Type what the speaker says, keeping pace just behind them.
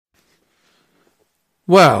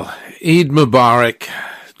Well, Eid Mubarak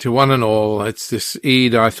to one and all. It's this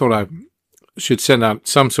Eid. I thought I should send out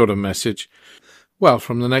some sort of message. Well,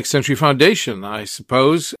 from the Next Century Foundation, I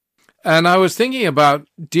suppose. And I was thinking about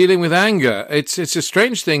dealing with anger. It's a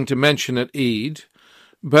strange thing to mention at Eid,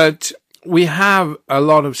 but we have a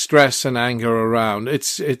lot of stress and anger around.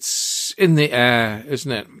 It's in the air,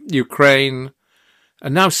 isn't it? Ukraine,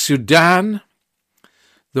 and now Sudan,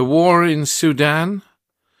 the war in Sudan,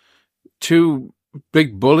 two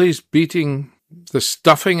big bullies beating the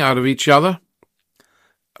stuffing out of each other.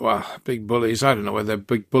 Well, big bullies, I don't know whether they're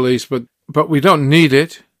big bullies, but we don't need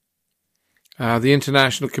it. The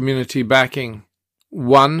international community backing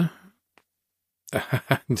one,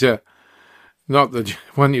 and not the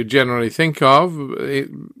one you generally think of,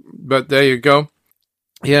 but there you go.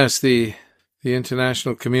 Yes, the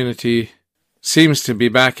international community seems to be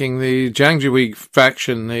backing the Janjaweed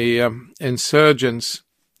faction, the insurgents,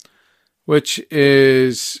 which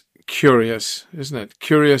is curious, isn't it?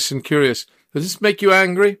 Curious and curious. Does this make you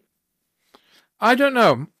angry? I don't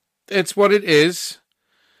know. It's what it is,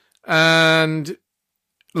 and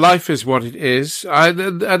life is what it is. At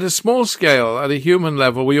a small scale, at a human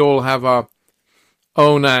level, we all have our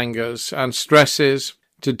own angers and stresses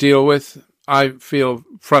to deal with. I feel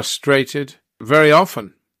frustrated very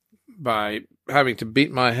often by having to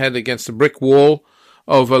beat my head against a brick wall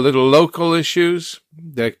over little local issues.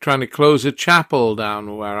 They're trying to close a chapel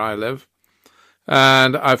down where I live,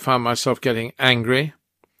 and I found myself getting angry,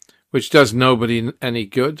 which does nobody any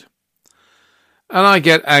good. And I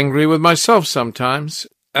get angry with myself sometimes,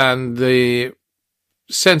 and the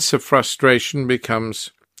sense of frustration becomes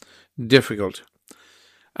difficult.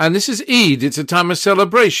 And this is Eid. It's a time of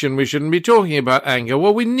celebration. We shouldn't be talking about anger.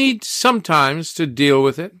 Well, we need sometimes to deal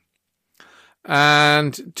with it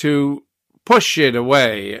and to push it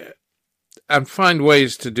away and find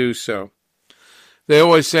ways to do so. They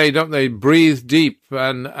always say, don't they, breathe deep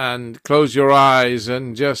and close your eyes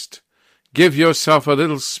and just give yourself a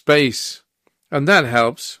little space. And that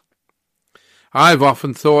helps. I've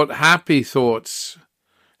often thought happy thoughts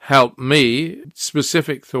help me,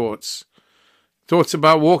 specific thoughts. Thoughts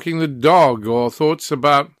about walking the dog, or thoughts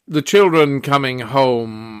about the children coming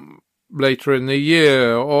home later in the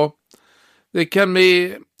year, or there can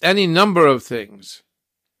be any number of things.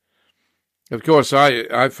 Of course,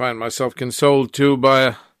 I find myself consoled too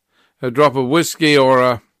by a drop of whiskey or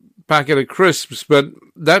a packet of crisps, but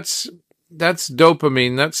that's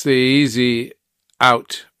dopamine. That's the easy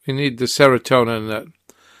out. We need the serotonin that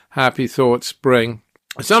happy thoughts bring.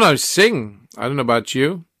 I sometimes sing. I don't know about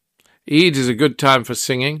you. Eid is a good time for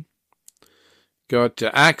singing. Got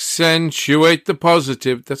to accentuate the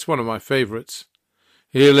positive. That's one of my favorites.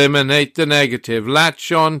 Eliminate the negative.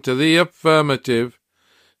 Latch on to the affirmative.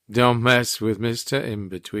 Don't mess with Mr.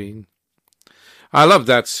 In-Between. I love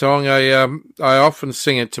that song. I often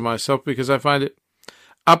sing it to myself because I find it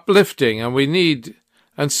uplifting,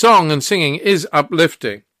 and song and singing is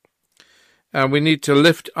uplifting, and we need to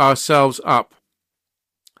lift ourselves up.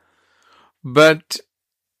 But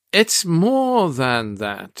it's more than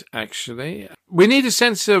that, actually. We need a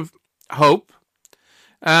sense of hope,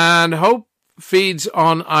 and hope feeds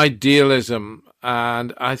on idealism,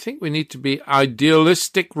 and I think we need to be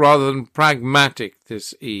idealistic rather than pragmatic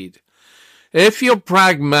this Eid. If you're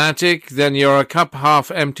pragmatic, then you're a cup half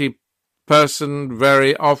empty person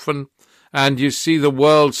very often, and you see the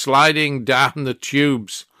world sliding down the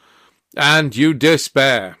tubes, and you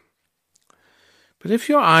despair. But if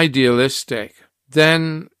you're idealistic,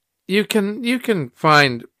 then you can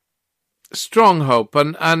find strong hope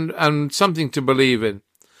and something to believe in.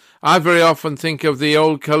 I very often think of the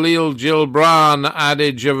old Khalil Gibran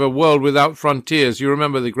adage of a world without frontiers. You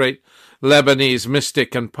remember the great Lebanese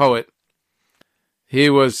mystic and poet. He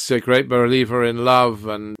was a great believer in love,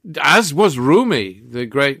 and as was Rumi, the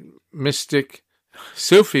great mystic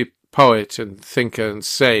Sufi poet and thinker and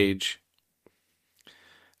sage.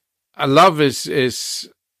 Love is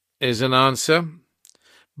an answer,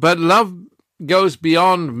 but love goes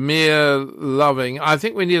beyond mere loving. I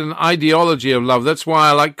think we need an ideology of love. That's why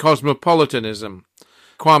I like cosmopolitanism.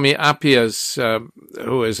 Kwame Appiah's,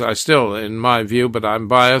 who is I still, in my view, but I'm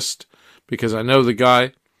biased because I know the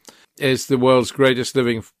guy, is the world's greatest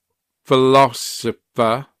living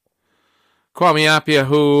philosopher. Kwame Appiah,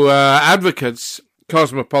 who advocates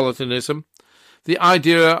cosmopolitanism, the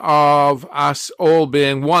idea of us all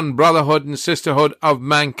being one brotherhood and sisterhood of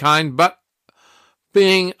mankind, but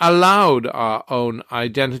being allowed our own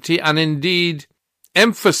identity and indeed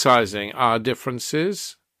emphasizing our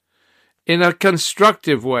differences in a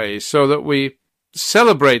constructive way so that we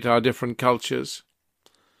celebrate our different cultures.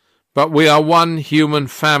 But we are one human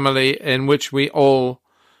family in which we all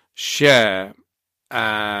share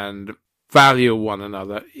and value one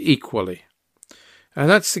another equally. And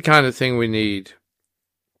that's the kind of thing we need.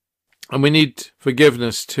 And we need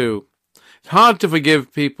forgiveness too. It's hard to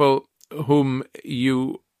forgive people whom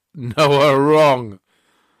you know are wrong.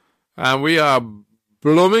 And we are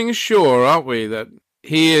blooming sure, aren't we, that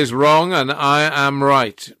he is wrong and I am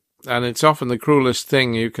right. And it's often the cruelest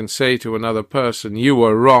thing you can say to another person, you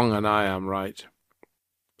were wrong and I am right.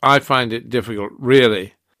 I find it difficult,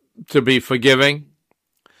 really, to be forgiving,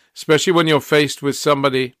 especially when you're faced with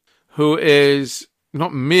somebody who is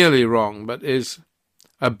not merely wrong, but is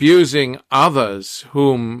abusing others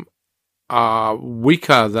whom are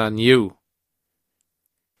weaker than you.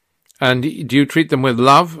 And do you treat them with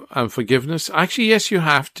love and forgiveness? Actually, yes, you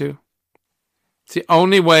have to. It's the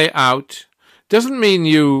only way out. Doesn't mean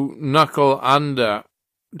you knuckle under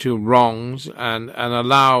to wrongs and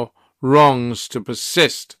allow wrongs to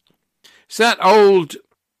persist. It's that old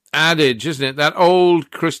adage, isn't it? That old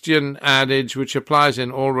Christian adage which applies in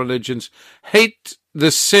all religions. Hate the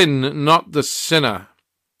sin, not the sinner.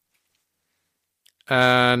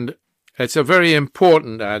 And it's a very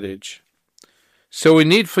important adage. So we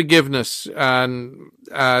need forgiveness, and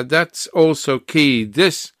that's also key.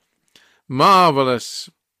 This marvelous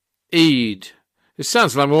Eid, it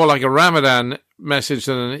sounds like more like a Ramadan message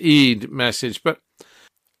than an Eid message, but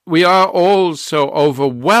we are all so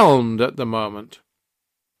overwhelmed at the moment.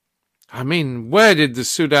 I mean, where did the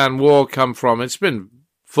Sudan war come from? It's been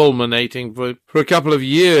fulminating for a couple of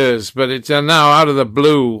years, but it's now out of the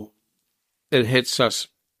blue. It hits us.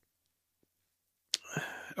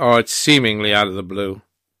 Or it's seemingly out of the blue.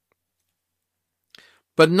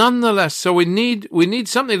 But nonetheless, so we need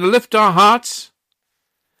something to lift our hearts.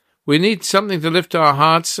 We need something to lift our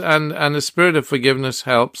hearts, and the spirit of forgiveness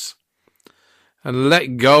helps. And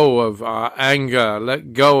let go of our anger,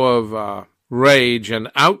 let go of our rage and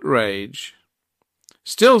outrage.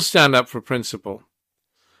 Still stand up for principle,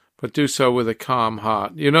 but do so with a calm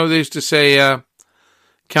heart. You know, they used to say,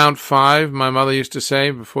 count 5, my mother used to say,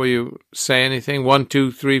 before you say anything. 1,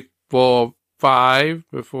 2, 3, 4, 5,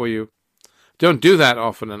 before you. Don't do that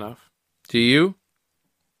often enough. Do you?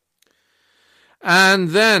 And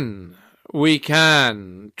then we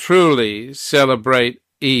can truly celebrate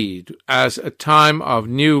Eid as a time of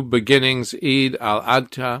new beginnings, Eid al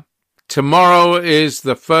Fitr. Tomorrow is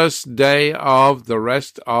the first day of the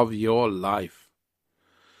rest of your life.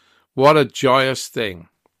 What a joyous thing.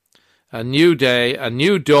 A new day, a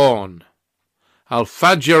new dawn. Al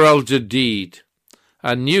Fajr al Jadid.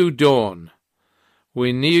 A new dawn.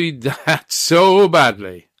 We need that so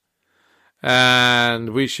badly. And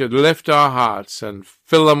we should lift our hearts and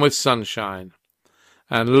fill them with sunshine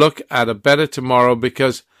and look at a better tomorrow,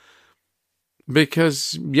 because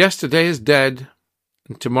yesterday is dead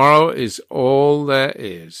and tomorrow is all there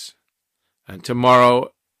is. And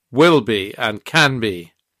tomorrow will be and can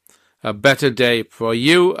be a better day for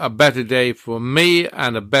you, a better day for me,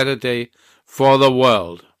 and a better day for the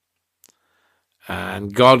world.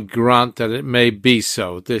 And God grant that it may be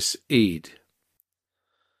so this Eid.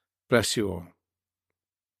 Bless you all.